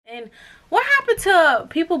And what happened to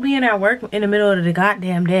people being at work in the middle of the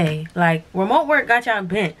goddamn day? Like, remote work got y'all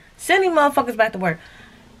bent. Send these motherfuckers back to work.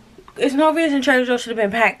 There's no reason Trader Joe's should have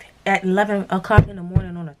been packed at 11 o'clock in the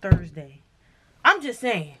morning on a Thursday. I'm just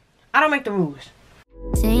saying. I don't make the rules.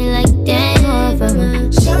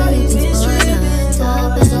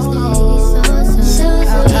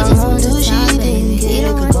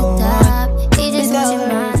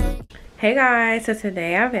 Hey guys, so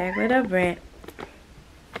today I'm back with a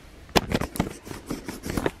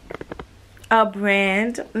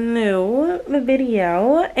brand new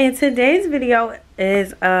video, and today's video is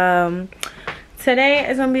today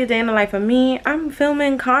is gonna be a day in the life of me. I'm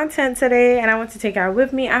filming content today and I want to take y'all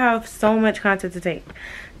with me. I have so much content to take.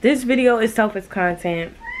 This video itself is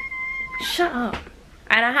content. Shut up.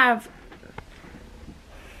 And I have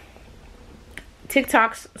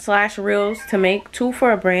TikToks / reels to make, 2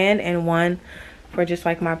 for a brand and 1 for just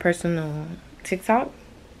like my personal TikTok.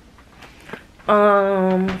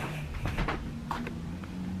 Let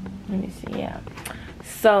me see. Yeah,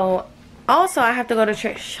 so also I have to go to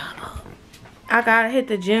church. Shut up. I gotta hit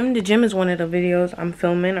the gym. The gym is one of the videos I'm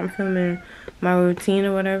filming my routine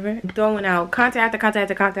or whatever. I'm throwing out content after content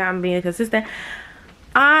after content. I'm being consistent.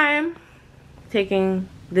 I'm taking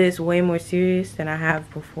this way more serious than I have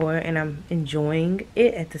before, and I'm enjoying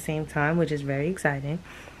it at the same time, which is very exciting.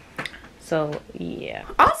 So yeah,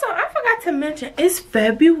 also I forgot to mention it's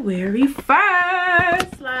February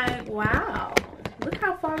 1st. Like, wow, look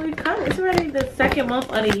how far we've come. It's already the 2nd month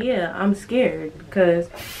of the year. I'm scared because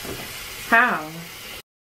how?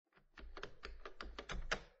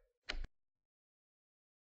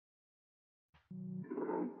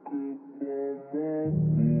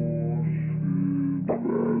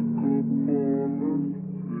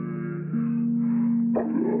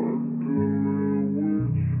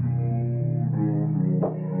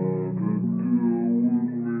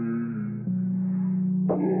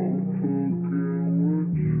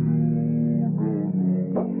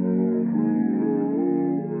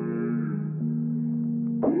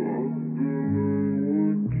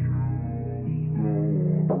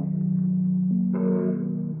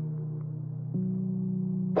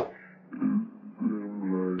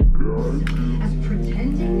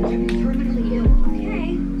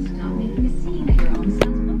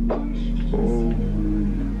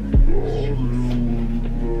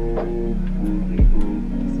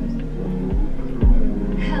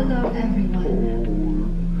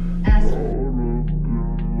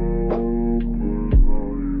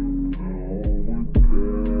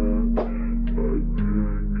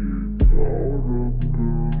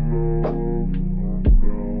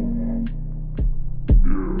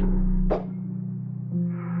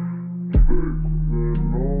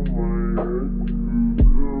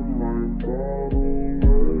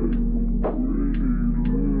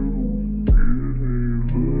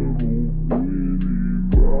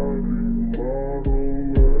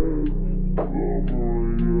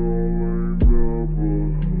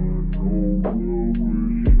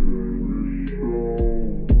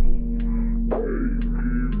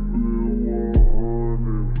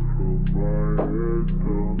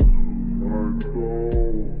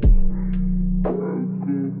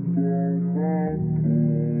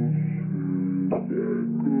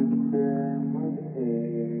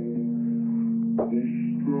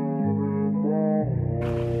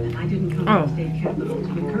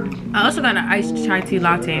 I also got an iced chai tea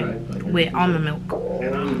latte with almond milk.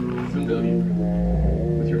 And I'm familiar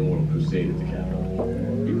with your moral crusade at the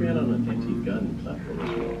Capitol. You ran on an anti-gun platform as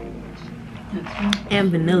well.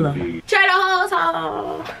 And vanilla. Trader Joe's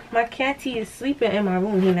home. My catty is sleeping in my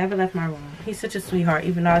room. He never left my room. He's such a sweetheart,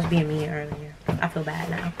 even though I was being mean earlier. I feel bad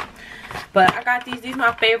now. But I got these. These are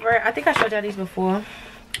my favorite. I think I showed y'all these before.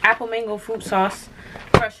 Apple mango fruit sauce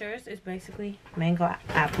crushers. It's basically mango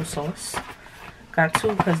apple sauce. Got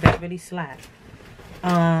 2 because they're really slap.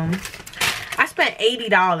 I spent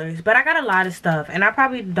 $80, but I got a lot of stuff, and I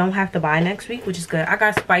probably don't have to buy next week, which is good. I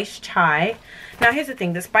got spiced chai. Now here's the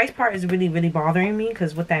thing, the spice part is really bothering me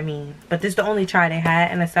because what that means. But this is the only chai they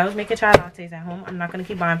had, and I was making chai lattes at home. I'm not gonna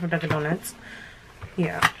keep buying from Dunkin' Donuts.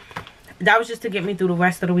 Yeah, that was just to get me through the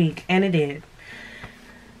rest of the week, and it did.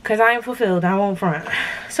 Cause I am fulfilled. I won't front.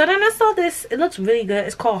 So then I saw this. It looks really good.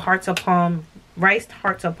 It's called Hearts of Palm. Riced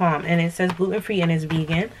Hearts of Palm, and it says gluten-free and it's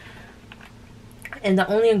vegan, and the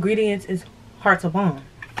only ingredients is hearts of palm,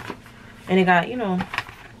 and it got, you know,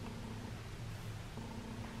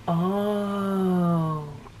 oh,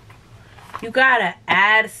 you gotta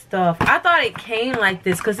add stuff. I thought it came like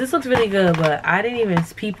this because this looks really good, but I didn't even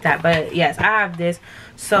peep that. But yes, I have this,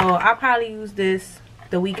 so I'll probably use this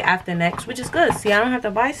the week after next, which is good. See, I don't have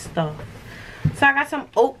to buy stuff. So I got some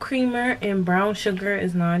oat creamer and brown sugar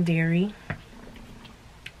is non-dairy.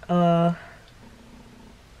 And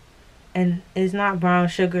it's not brown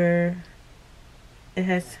sugar. It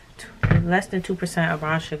has less than 2% of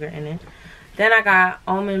brown sugar in it. Then I got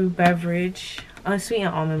almond beverage, unsweetened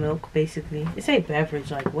almond milk, basically. It say beverage,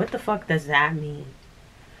 like what the fuck does that mean?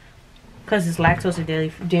 Because it's lactose and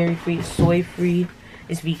dairy free, it's soy free,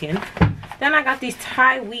 it's vegan. Then I got these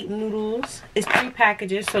Thai wheat noodles. It's 3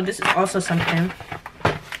 packages, so this is also something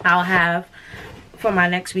I'll have for my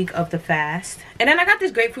next week of the fast. And then I got this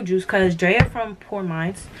grapefruit juice because Drea from Poor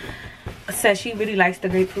Minds says she really likes the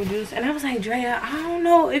grapefruit juice. And I was like, Drea, I don't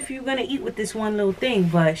know if you're gonna eat with this one little thing,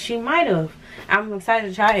 but she might have. I'm excited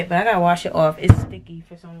to try it, but I gotta wash it off. It's sticky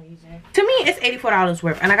for some reason. To me, it's $84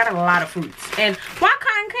 worth, and I got a lot of fruits. And why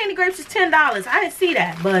cotton candy grapes is $10? I didn't see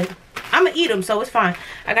that, but I'm gonna eat them, so it's fine.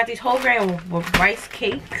 I got these whole grain with rice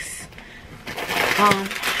cakes.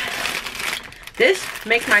 This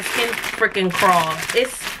makes my skin freaking crawl.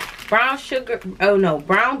 It's brown sugar, oh no,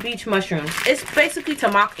 brown beach mushrooms. It's basically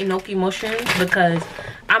tamak enoki mushrooms because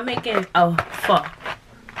I'm making a pho,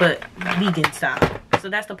 but vegan style. So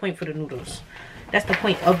that's the point for the noodles. That's the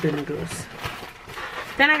point of the noodles.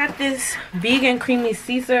 Then I got this vegan creamy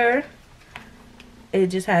Caesar. It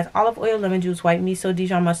just has olive oil, lemon juice, white miso,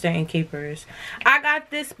 Dijon mustard, and capers. I got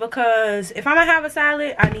this because if I'm gonna have a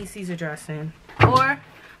salad, I need Caesar dressing. Or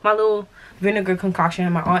my little vinegar concoction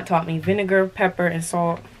my aunt taught me. Vinegar, pepper, and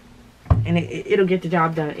salt. And it'll get the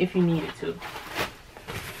job done if you need it to.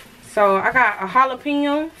 So I got a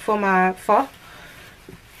jalapeno for my pho.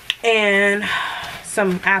 And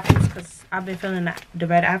some apples because I've been feeling the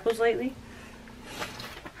red apples lately.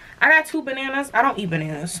 I got 2 bananas. I don't eat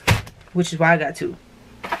bananas, which is why I got 2.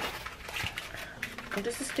 Oh,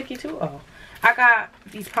 this is sticky too. Oh, I got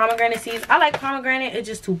these pomegranate seeds. I like pomegranate. It's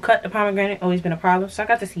just to cut the pomegranate always been a problem, so I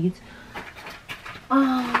got the seeds.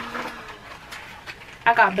 I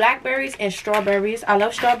got blackberries and strawberries. I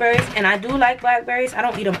love strawberries and I do like blackberries. I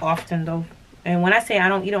don't eat them often though, and when I say I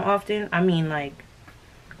don't eat them often, I mean like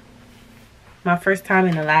my first time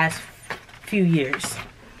in the last few years.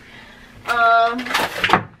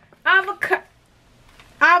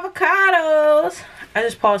 Avocados. I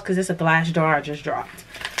just paused because it's a glass jar I just dropped.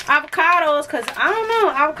 Avocados, because I don't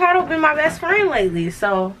know, avocado been my best friend lately,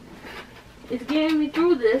 so it's getting me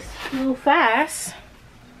through this a little fast.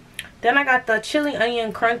 Then I got the chili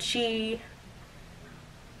onion crunchy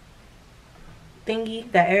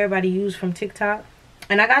thingy that everybody used from TikTok,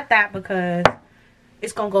 and I got that because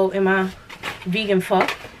it's gonna go in my vegan pho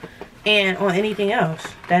and on anything else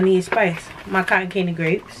that needs spice. My cotton candy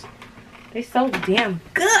grapes, they so damn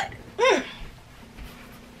good.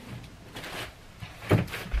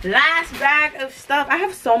 Last bag of stuff. I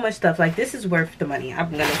have so much stuff, like this is worth the money, I'm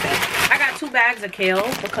gonna say. I got 2 bags of kale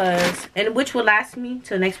because, and which will last me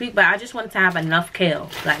till next week, but I just wanted to have enough kale.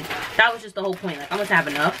 Like that was just the whole point. Like I'm gonna have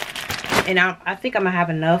enough, and I think I'm gonna have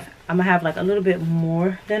enough. I'm gonna have like a little bit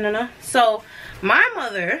more than enough. So my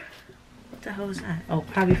mother, what the hell is that? Oh,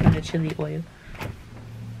 probably from the chili oil.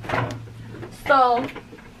 So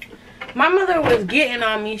my mother was getting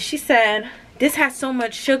on me. She said, this has so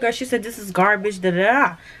much sugar. She said, this is garbage, da da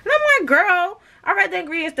da. And I'm like, girl, I read the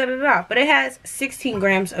ingredients, da da da. But it has 16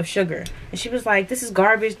 grams of sugar. And she was like, this is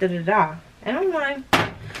garbage, da da da. And I'm like,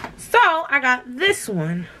 so I got this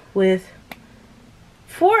one with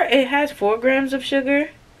it has 4 grams of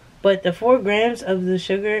sugar. But the 4 grams of the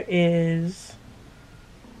sugar is,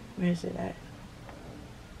 where is it at?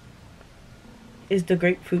 Is the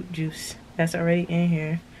grapefruit juice that's already in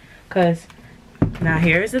here. Because now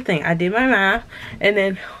here's the thing, I did my math, and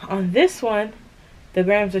then on this one the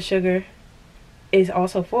grams of sugar is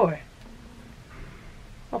also 4.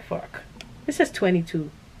 Oh fuck, it says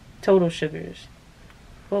 22 total sugars.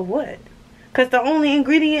 But what? Because the only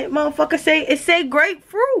ingredient motherfucker say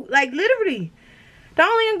grapefruit. Like literally the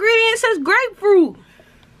only ingredient says grapefruit.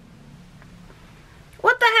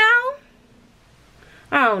 What the hell?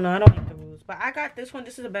 I don't know, I don't like the rules. But I got this one.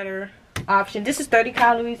 This is a better option. This is 30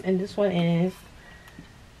 calories and this one is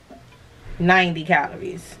 90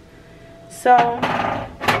 calories. So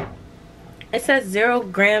it says 0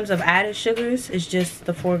 grams of added sugars. It's just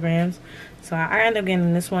the 4 grams. So I end up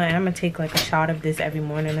getting this one, and I'm gonna take like a shot of this every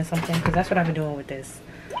morning or something, because that's what I've been doing with this.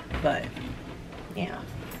 But yeah,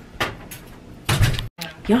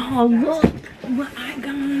 y'all look what I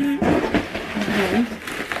got.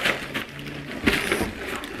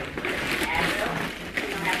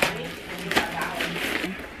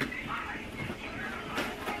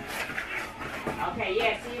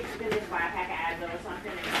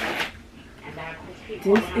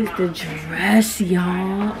 This is the dress,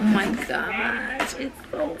 y'all. Oh my gosh, it's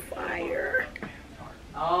so fire.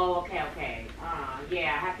 Oh, okay.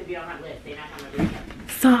 Yeah, I have to be on that list. They're not gonna do that.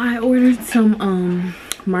 So I ordered some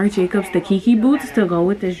Marc Jacobs, the Kiki boots to go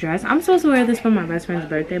with this dress. I'm supposed to wear this for my best friend's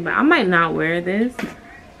birthday, but I might not wear this.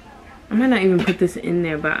 I might not even put this in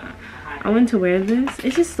there, but I want to wear this.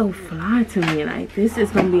 It's just so fly to me. Like, this is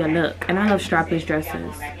gonna be a look, and I love strapless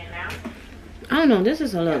dresses. I don't know, this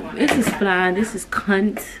is a look. This is fly, this is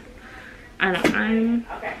cunt. I'm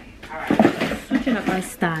switching up my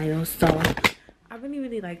style. So I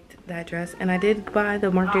really liked that dress, and I did buy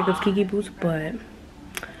the Marc Jacobs Kiki boots, but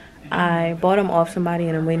I bought them off somebody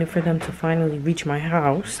and I'm waiting for them to finally reach my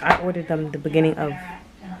house. I ordered them the beginning of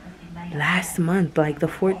last month, like the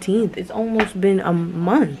 14th. It's almost been a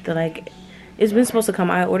month. Like, it's been supposed to come.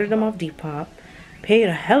 I ordered them off Depop, paid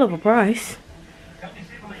a hell of a price,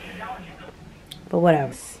 but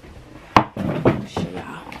whatever. Show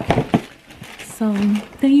y'all. So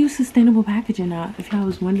they use sustainable packaging now, if y'all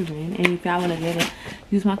was wondering, and if y'all want to get it,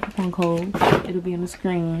 use my coupon code. It'll be on the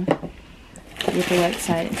screen with the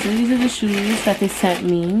website. So these are the shoes that they sent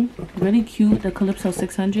me. Really cute. The Calypso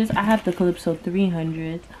 600s. I have the Calypso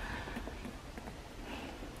 300s.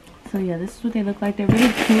 So yeah, this is what they look like. They're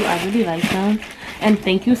really cute. I really like them. And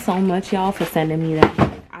thank you so much, y'all, for sending me that.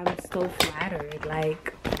 I'm so flattered.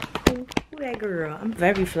 Like, who that girl? I'm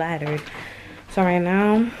very flattered. So right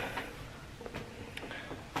now,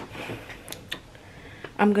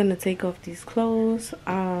 I'm gonna take off these clothes.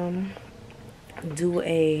 Do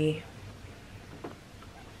a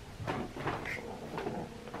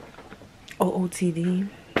OOTD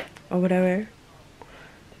or whatever.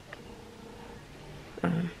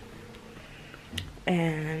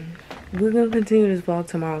 And we're gonna continue this vlog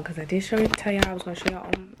tomorrow, because I did tell y'all I was gonna show y'all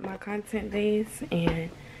all my content days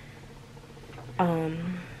and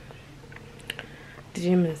the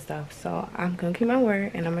gym and stuff. So I'm gonna keep my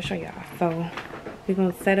word and I'm gonna show y'all. So we're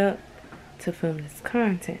gonna set up to film this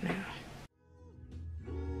content now.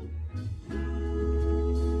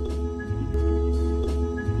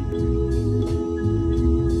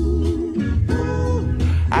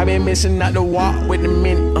 I've been missing out the walk with the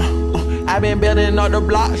minute. I've been building up the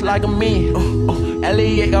blocks like a man.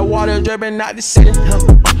 Elliot got water dripping out the city.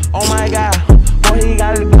 Oh my God, boy, he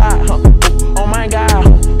got a God. Oh my God,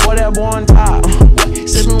 boy, that boy on top.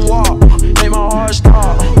 Sipping walk, make my heart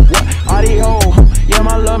stop. All these hoes, yeah,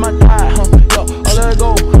 my love, my thigh. Yo, let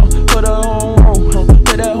go, put her on roll,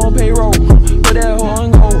 put that on payroll, put that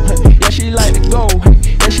on go. Yeah, she like to go,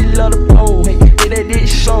 yeah, she love to blow. Get that dick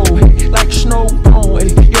show, like a snow cone.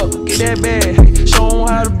 Yo, get that bag, show 'em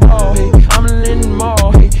how to ball. I'm in the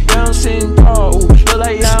mall, yeah, I'm sitting tall. Look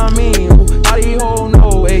like yeah, I mean, all these hoes know,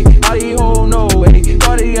 all these hoes know,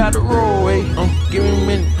 Cardi got the roll, give me a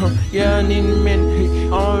minute, yeah, I need a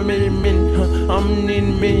minute, I'm in a minute, I'm in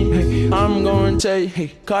a minute, I'm gonna tell you,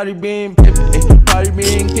 Cardi being pimpin', Cardi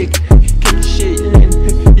being kick the shit in,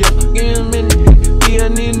 yeah, give me a minute, yeah, I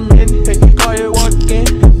need a minute, Cardi walking,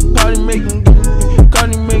 Cardi making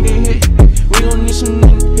hit, we gon' need some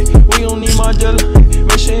minute, we gon' need my jelly,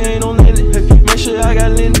 make sure you ain't on limit, make sure I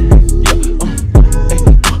got linen, yeah,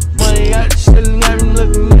 money got the ceiling, got me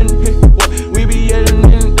looking in, what, we be getting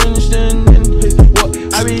in, understanding, what,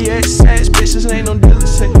 I be at sex, bitches ain't no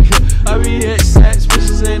dealers, I be at sex,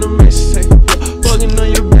 bitches ain't no mixes, fucking on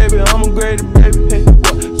your baby, I'm a greater baby,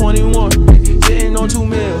 what, 21, sitting on 2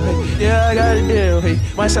 mil, yeah, I got a deal,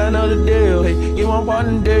 might sign another deal, get my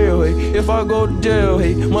partner deal, if I go to jail,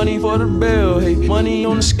 money for the bill, money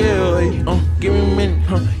on the scale, give me a minute,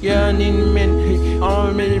 yeah, I need a minute,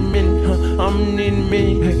 I'm in a minute, I'm in a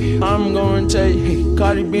minute, I'm gonna tell you,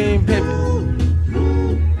 Cardi being pimpin'.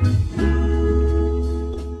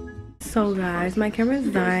 So guys, my camera's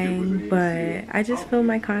dying, but I just filmed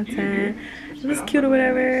my content. It was cute or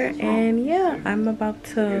whatever, and yeah, I'm about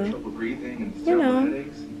to, you know,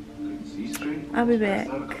 I'll be back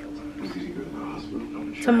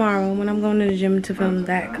tomorrow when I'm going to the gym to film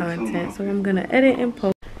that content. So I'm gonna edit and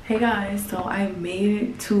post. Hey guys, so I made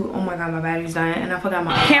it to, oh my god, my battery's dying and I forgot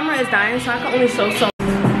my camera is dying, so I can only show so